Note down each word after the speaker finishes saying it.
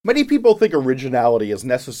Many people think originality is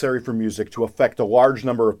necessary for music to affect a large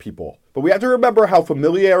number of people, but we have to remember how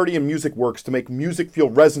familiarity in music works to make music feel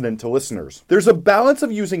resonant to listeners. There's a balance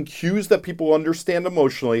of using cues that people understand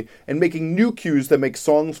emotionally and making new cues that make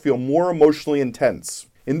songs feel more emotionally intense.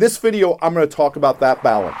 In this video, I'm going to talk about that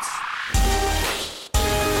balance.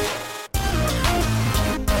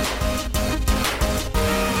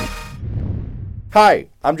 Hi,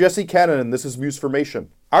 I'm Jesse Cannon and this is Musformation.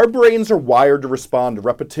 Our brains are wired to respond to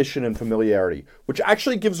repetition and familiarity, which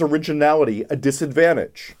actually gives originality a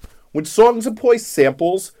disadvantage. When songs employ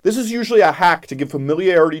samples, this is usually a hack to give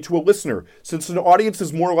familiarity to a listener, since an audience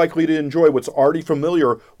is more likely to enjoy what's already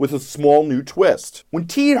familiar with a small new twist. When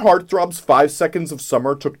Teen Heartthrob's 5 Seconds of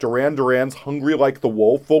Summer took Duran Duran's Hungry Like the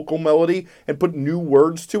Wolf vocal melody and put new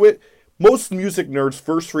words to it, most music nerds'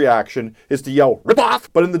 first reaction is to yell, "Rip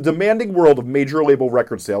off!" But in the demanding world of major label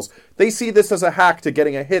record sales, they see this as a hack to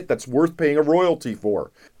getting a hit that's worth paying a royalty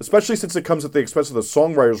for, especially since it comes at the expense of the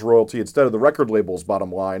songwriter's royalty instead of the record label's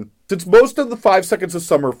bottom line. Since most of the 5 Seconds of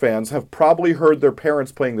Summer fans have probably heard their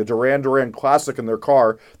parents playing the Duran Duran classic in their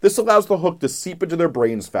car, this allows the hook to seep into their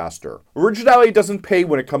brains faster. Originality doesn't pay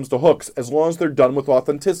when it comes to hooks, as long as they're done with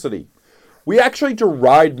authenticity. We actually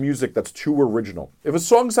deride music that's too original. If a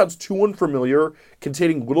song sounds too unfamiliar,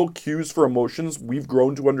 containing little cues for emotions we've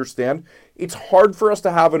grown to understand, it's hard for us to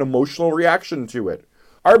have an emotional reaction to it.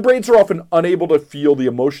 Our brains are often unable to feel the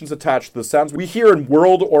emotions attached to the sounds we hear in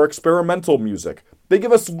world or experimental music. They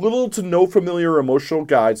give us little to no familiar emotional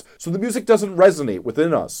guides, so the music doesn't resonate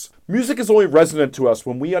within us. Music is only resonant to us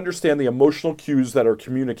when we understand the emotional cues that are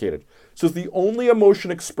communicated. So if the only emotion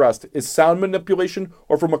expressed is sound manipulation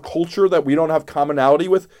or from a culture that we don't have commonality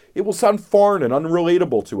with, it will sound foreign and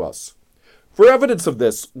unrelatable to us. For evidence of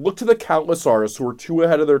this, look to the countless artists who are too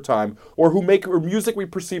ahead of their time or who make music we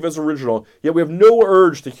perceive as original, yet we have no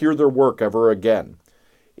urge to hear their work ever again.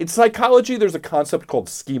 In psychology, there's a concept called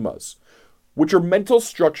schemas, which are mental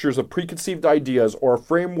structures of preconceived ideas or a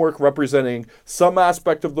framework representing some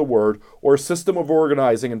aspect of the word or a system of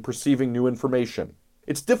organizing and perceiving new information.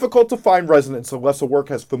 It's difficult to find resonance unless a work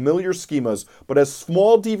has familiar schemas, but has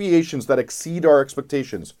small deviations that exceed our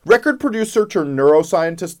expectations. Record producer turned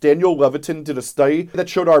neuroscientist Daniel Levitin did a study that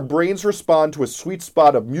showed our brains respond to a sweet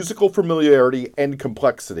spot of musical familiarity and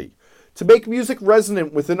complexity. To make music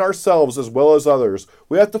resonant within ourselves as well as others,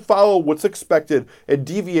 we have to follow what's expected and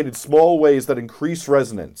deviate in small ways that increase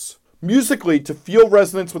resonance. Musically, to feel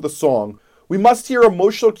resonance with a song, we must hear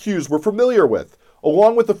emotional cues we're familiar with,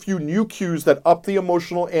 along with a few new cues that up the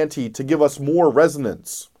emotional ante to give us more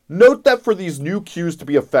resonance. Note that for these new cues to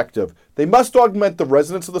be effective, they must augment the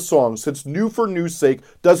resonance of the song, since new for new's sake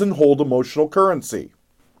doesn't hold emotional currency.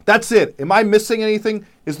 That's it. Am I missing anything?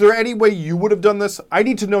 Is there any way you would have done this? I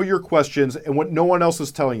need to know your questions and what no one else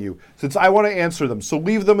is telling you, since I want to answer them, so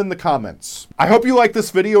leave them in the comments. I hope you liked this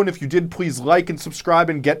video, and if you did, please like and subscribe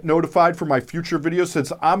and get notified for my future videos,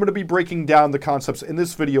 since I'm going to be breaking down the concepts in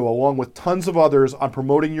this video along with tons of others on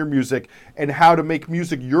promoting your music and how to make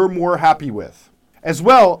music you're more happy with. As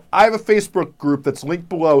well, I have a Facebook group that's linked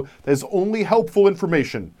below that is only helpful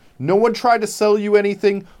information. No one tried to sell you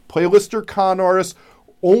anything, playlist or con artists,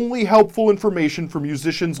 only helpful information for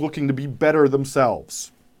musicians looking to be better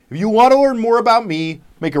themselves. If you want to learn more about me,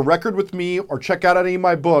 make a record with me, or check out any of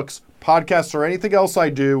my books, podcasts, or anything else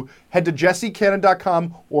I do, head to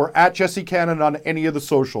jessecannon.com or at jessecannon on any of the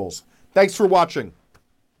socials. Thanks for watching.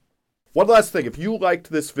 One last thing, if you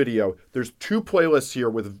liked this video, there's 2 playlists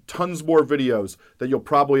here with tons more videos that you'll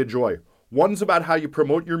probably enjoy. One's about how you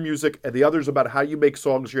promote your music, and the other's about how you make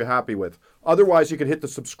songs you're happy with. Otherwise, you can hit the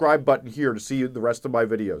subscribe button here to see the rest of my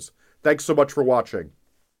videos. Thanks so much for watching.